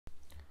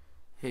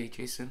Hey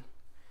Jason,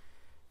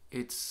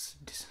 it's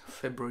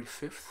February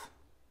 5th.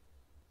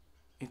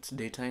 It's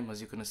daytime, as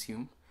you can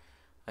assume.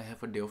 I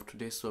have a day off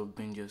today, so I've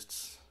been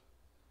just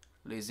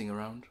lazing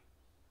around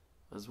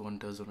as one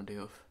does on a day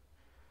off.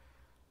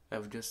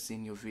 I've just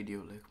seen your video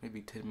like maybe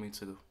 10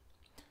 minutes ago,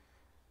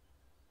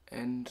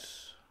 and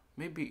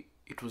maybe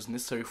it was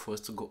necessary for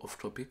us to go off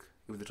topic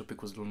if the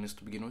topic was loneliness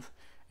to begin with,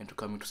 and to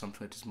come into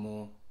something that is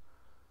more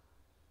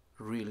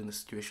real in the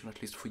situation,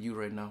 at least for you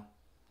right now.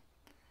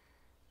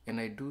 And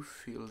I do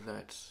feel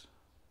that,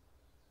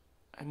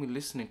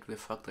 listening to the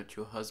fact that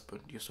your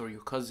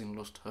cousin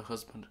lost her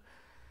husband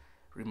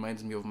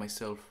reminds me of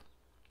myself.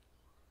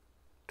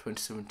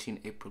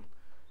 2017 April,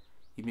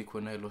 Yumiko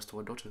and I lost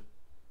our daughter.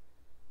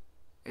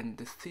 And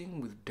the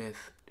thing with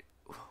death,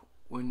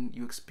 when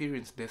you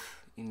experience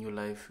death in your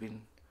life,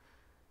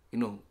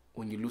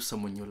 when you lose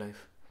someone in your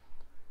life,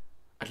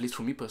 at least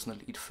for me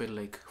personally, it felt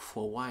like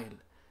for a while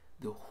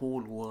the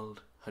whole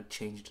world had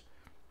changed.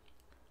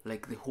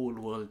 Like the whole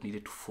world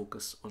needed to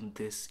focus on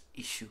this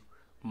issue,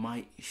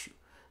 my issue,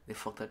 the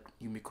fact that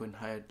Yumiko and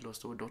I had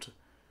lost our daughter.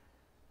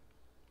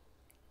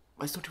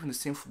 But it's not even the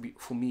same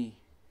for me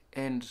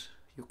and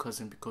your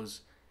cousin,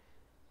 because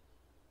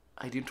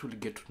I didn't really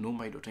get to know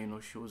my daughter.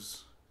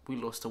 We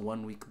lost her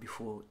 1 week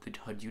before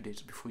her due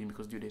date, before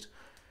Yumiko's due date.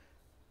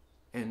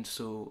 And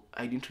so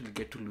I didn't really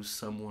get to lose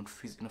someone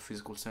in a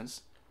physical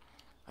sense.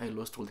 I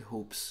lost all the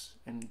hopes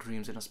and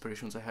dreams and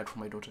aspirations I had for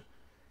my daughter.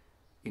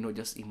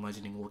 Just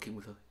imagining walking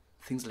with her,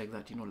 things like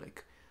that.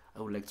 Like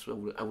I would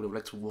have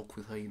liked to walk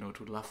with her.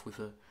 To laugh with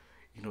her,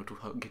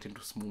 to get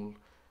into small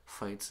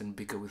fights and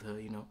bicker with her.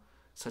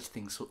 Such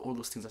things. So all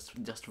those things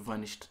just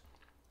vanished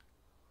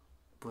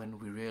when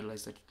we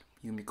realized that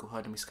Yumiko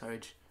had a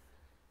miscarriage.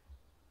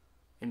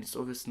 And it's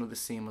obviously not the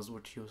same as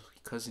what your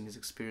cousin is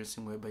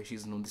experiencing, whereby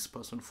she's known this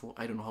person for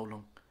I don't know how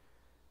long.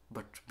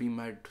 But being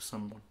married to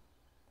someone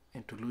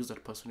and to lose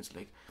that person is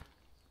like,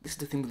 this is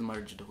the thing with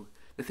marriage, dog.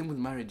 The thing with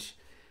marriage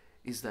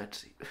is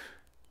that,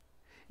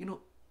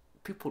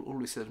 people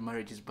always say that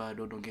marriage is bad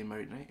or don't get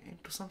married. And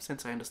to some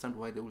sense, I understand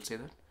why they will say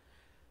that.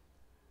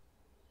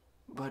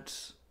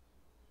 But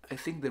I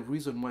think the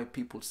reason why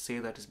people say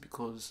that is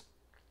because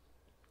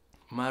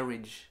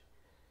marriage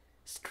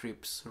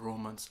strips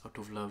romance out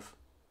of love.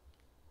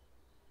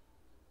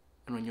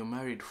 And when you're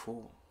married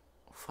for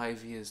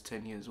 5 years,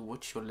 10 years,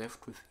 what you're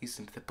left with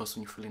isn't the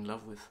person you fell in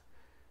love with.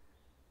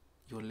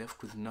 You're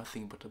left with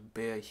nothing but a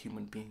bare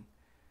human being.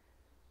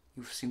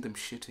 You've seen them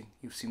shitting,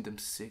 you've seen them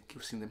sick,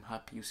 you've seen them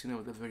happy, you've seen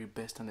them at the very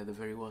best and at the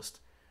very worst.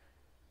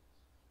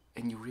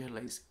 And you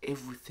realize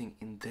everything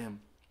in them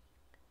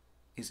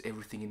is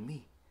everything in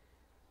me.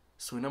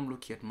 So when I'm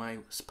looking at my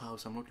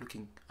spouse, I'm not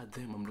looking at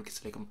them,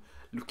 it's like I'm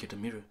looking at a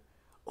mirror.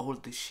 All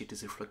this shit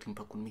is reflecting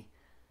back on me.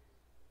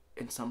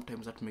 And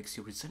sometimes that makes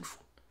you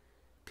resentful.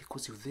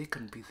 Because if they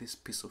can be this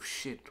piece of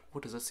shit,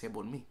 what does that say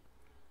about me?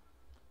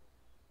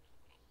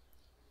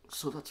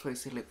 So that's why I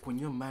say, like, when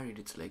you're married,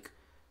 it's like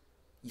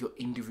your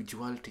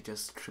individuality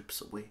just strips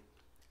away,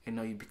 and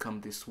now you become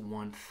this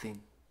one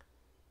thing,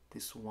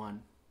 this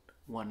one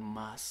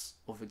mass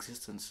of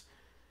existence.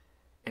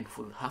 And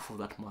for half of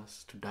that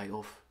mass to die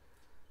off,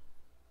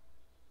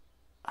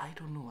 I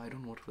don't know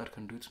what that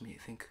can do to me.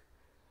 I think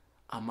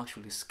I'm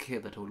actually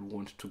scared that I will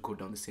want to go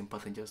down the same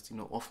path and just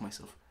off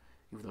myself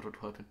if that were to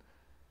happen.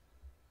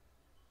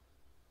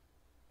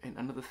 And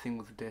another thing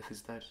with death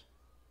is that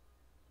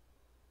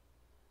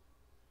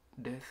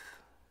death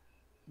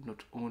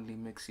not only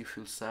makes you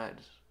feel sad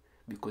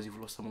because you've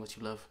lost someone that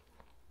you love,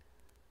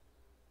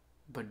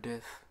 but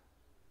death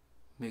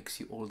makes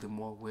you all the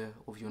more aware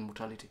of your own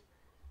mortality.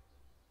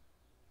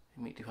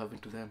 It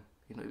happened to them,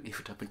 if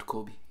it happened to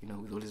Kobe,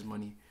 with all his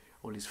money,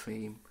 all his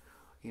fame,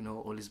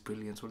 all his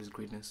brilliance, all his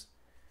greatness,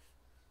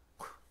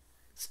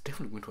 it's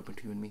definitely going to happen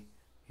to you and me,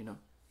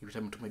 if it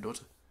happened to my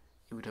daughter,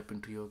 if it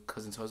happened to your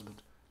cousin's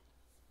husband,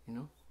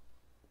 we're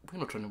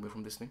not running away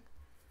from this thing.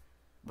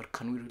 But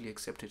can we really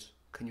accept it?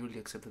 Can you really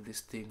accept that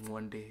this thing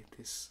one day,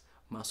 this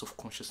mass of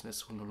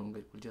consciousness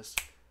will just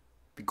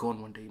be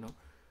gone one day,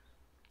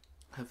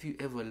 Have you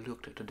ever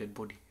looked at a dead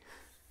body?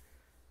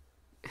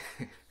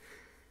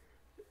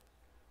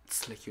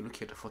 It's like you're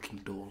looking at a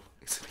fucking doll.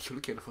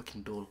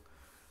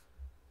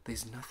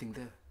 There's nothing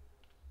there.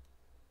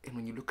 And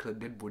when you look at a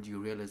dead body, you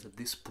realize that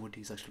this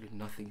body is actually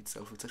nothing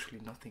itself. It's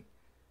actually nothing.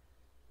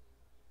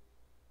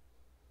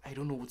 I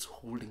don't know what's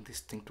holding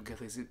this thing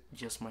together. Is it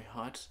just my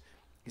heart?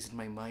 Is it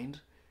my mind?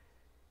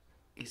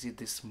 Is it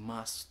this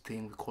mass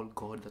thing we call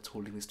God that's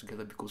holding this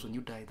together? Because when you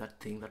die, that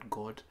thing, that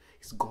God,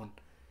 is gone.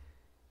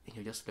 And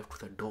you're just left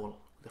with a doll,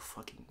 with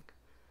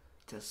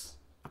just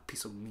a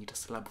piece of meat, a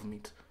slab of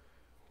meat.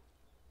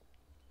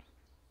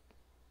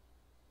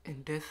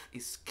 And death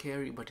is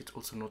scary, but it's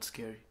also not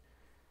scary.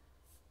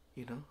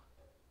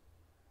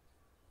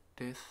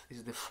 Death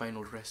is the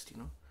final rest,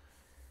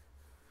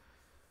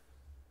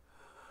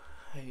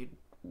 I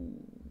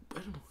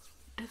don't know.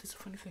 Death is a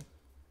funny thing.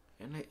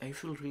 And I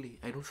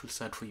don't feel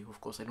sad for you,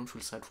 of course. I don't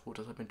feel sad for what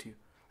has happened to you.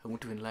 I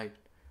won't even lie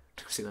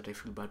to say that I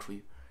feel bad for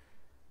you.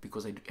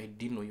 Because I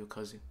didn't know your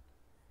cousin.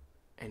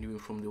 And even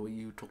from the way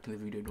you talked in the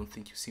video, I don't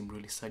think you seem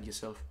really sad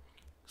yourself.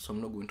 So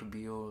I'm not going to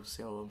be,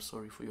 say, oh, I'm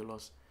sorry for your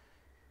loss.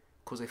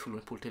 Because I feel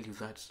when people tell you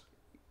that,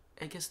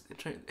 I guess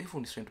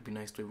everyone is trying to be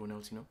nice to everyone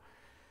else, you know.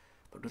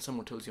 But when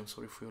someone tells you I'm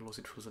sorry for your loss,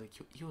 it feels like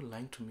you're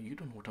lying to me. You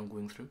don't know what I'm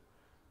going through.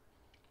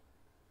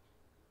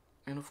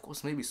 And of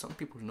course, maybe some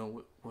people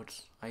know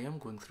what I am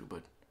going through,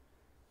 but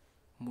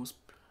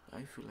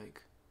I feel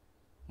like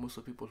most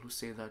of the people who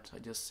say that are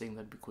just saying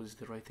that because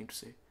it's the right thing to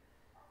say.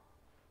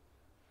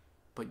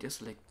 But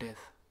just like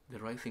death, the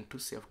right thing to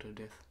say after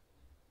death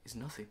is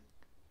nothing.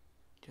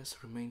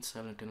 Just remain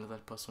silent and let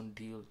that person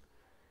deal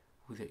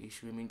with the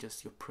issue. I mean,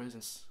 just your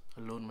presence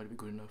alone might be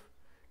good enough.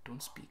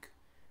 Don't speak.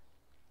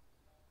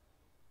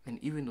 And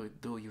even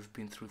though you've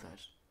been through that,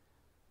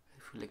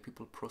 I feel like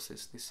people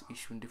process this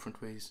issue in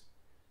different ways.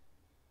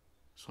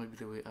 So maybe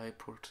the way I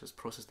process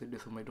the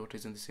death of my daughter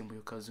isn't the same way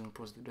your cousin will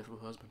process the death of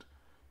her husband.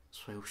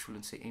 So I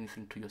shouldn't say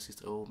anything to your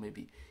sister. Oh,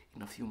 maybe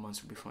in a few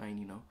months you'll be fine.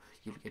 You know,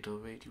 you'll get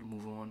over it. You'll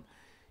move on.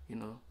 You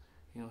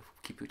know,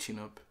 keep your chin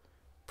up.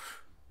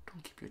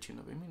 Don't keep your chin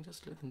up. I mean,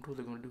 just let them do what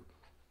they're gonna do.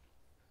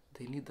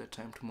 They need that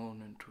time to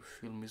mourn and to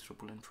feel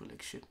miserable and feel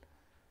like shit.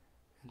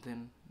 And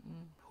then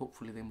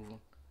hopefully they move on.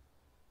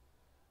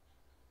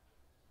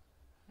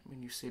 I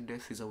mean, you say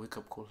death is a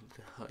wake-up call.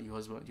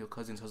 Your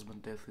cousin's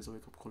husband death is a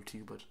wake-up call to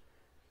you, but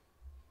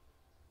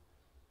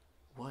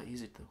why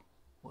is it though?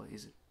 Why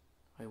is it?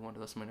 I wonder,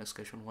 that's my next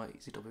question. Why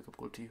is it a wake-up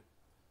call to you?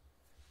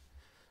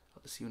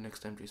 I'll see you next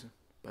time, Jason.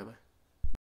 Bye-bye.